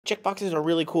Checkboxes are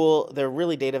really cool. They're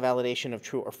really data validation of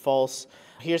true or false.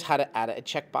 Here's how to add a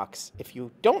checkbox. If you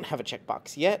don't have a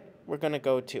checkbox yet, we're going to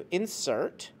go to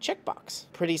Insert, Checkbox.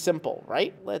 Pretty simple,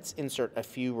 right? Let's insert a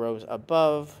few rows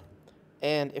above.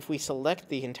 And if we select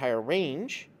the entire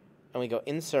range and we go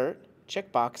Insert,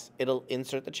 Checkbox, it'll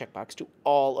insert the checkbox to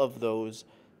all of those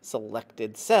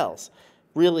selected cells.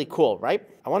 Really cool, right?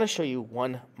 I want to show you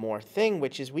one more thing,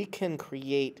 which is we can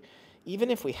create, even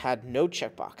if we had no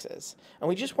checkboxes, and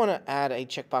we just want to add a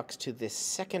checkbox to this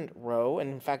second row,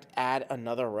 and in fact add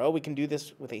another row, we can do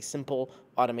this with a simple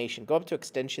automation. Go up to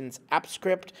Extensions, App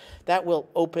Script. That will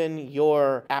open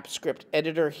your App Script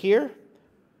editor here.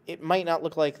 It might not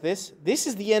look like this. This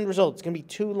is the end result. It's going to be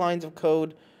 2 lines of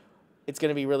code. It's going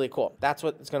to be really cool. That's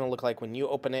what it's going to look like when you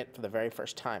open it for the very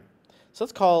first time. So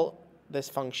let's call this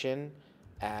function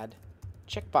add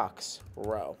checkbox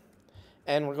row.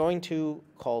 And we're going to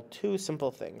call 2 simple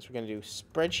things. We're going to do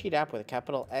spreadsheet app with a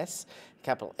capital S,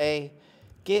 capital A,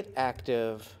 get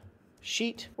active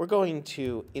sheet. We're going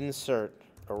to insert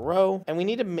a row, and we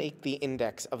need to make the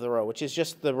index of the row, which is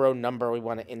just the row number we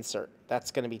want to insert.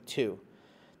 That's going to be 2.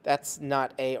 That's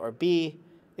not A or B.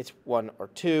 It's 1 or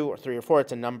 2 or 3 or 4.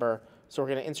 It's a number. So we're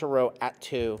going to insert row at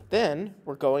 2. Then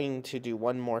we're going to do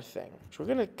one more thing. So we're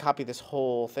going to copy this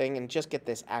whole thing and just get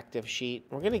this active sheet.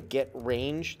 We're going to get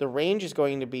range. The range is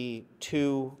going to be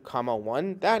 2,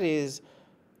 1. That is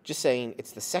just saying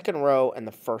it's the second row and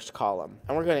the first column.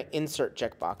 And we're going to insert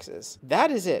checkboxes.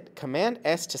 That is it. Command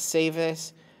S to save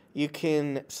this. You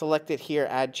can select it here,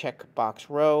 add checkbox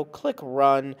row, click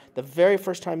run. The very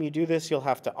first time you do this, you'll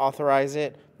have to authorize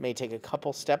it. It may take a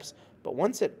couple steps, but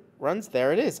once it runs,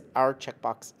 there it is. Our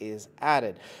checkbox is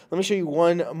added. Let me show you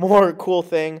one more cool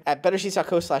thing. At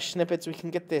bettersheets.co/snippets, we can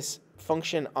get this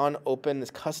function on open,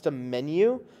 this custom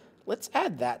menu. Let's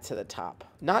add that to the top.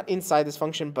 Not inside this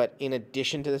function, but in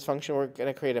addition to this function, we're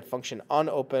going to create a function on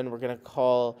open. We're going to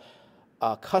call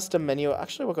custom menu.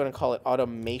 Actually, we're going to call it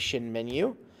automation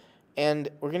menu. And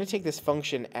we're going to take this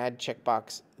function add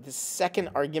checkbox. The second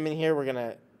argument here, we're going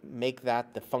to make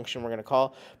that the function we're going to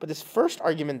call. But this first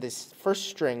argument, this first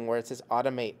string where it says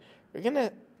automate, we're going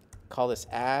to call this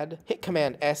add. Hit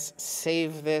Command S,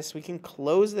 save this. We can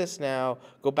close this now,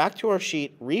 go back to our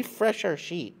sheet, refresh our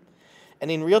sheet.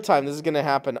 And in real time, this is going to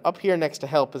happen. Up here next to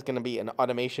help is going to be an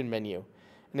automation menu.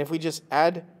 And if we just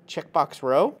add checkbox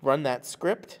row, run that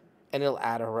script, and it'll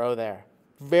add a row there.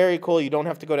 Very cool. You don't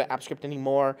have to go to AppScript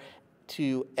anymore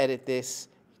to edit this,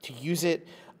 to use it.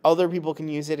 Other people can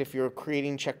use it if you're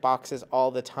creating checkboxes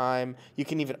all the time. You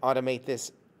can even automate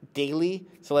this daily.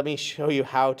 So let me show you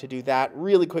how to do that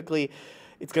really quickly.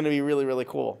 It's going to be really, really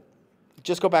cool.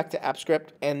 Just go back to AppScript,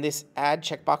 and this add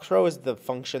checkbox row is the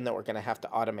function that we're going to have to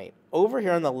automate. Over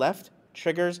here on the left,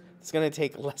 triggers, it's going to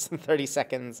take less than 30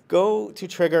 seconds. Go to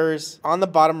triggers. On the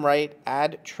bottom right,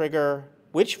 add trigger.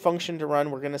 Which function to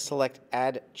run? We're going to select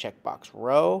add checkbox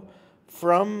row.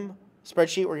 From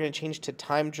spreadsheet, we're going to change to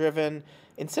time driven.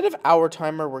 Instead of hour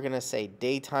timer, we're going to say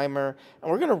day timer. And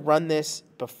we're going to run this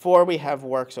before we have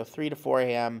work, so 3 to 4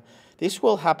 a.m. This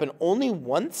will happen only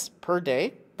once per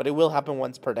day, but it will happen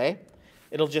once per day.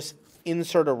 It'll just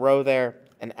insert a row there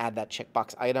and add that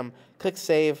checkbox item. Click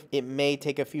save. It may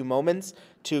take a few moments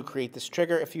to create this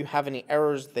trigger. If you have any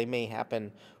errors, they may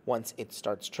happen once it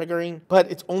starts triggering, but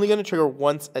it's only going to trigger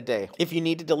once a day. If you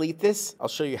need to delete this, I'll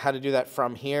show you how to do that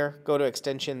from here. Go to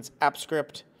Extensions, App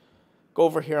Script, go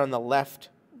over here on the left,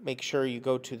 make sure you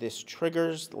go to this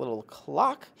triggers, the little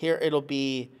clock. Here it'll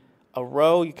be a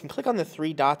row. You can click on the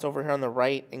 3 dots over here on the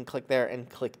right and click there and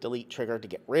click delete trigger to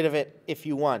get rid of it if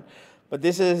you want. But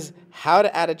this is how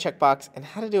to add a checkbox and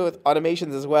how to do it with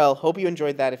automations as well. Hope you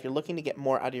enjoyed that. If you're looking to get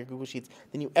more out of your Google Sheets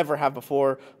than you ever have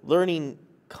before, learning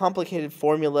complicated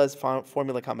formulas,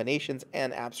 formula combinations,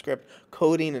 and AppScript,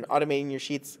 coding and automating your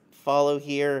sheets, follow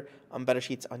here on Better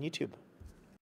Sheets on YouTube.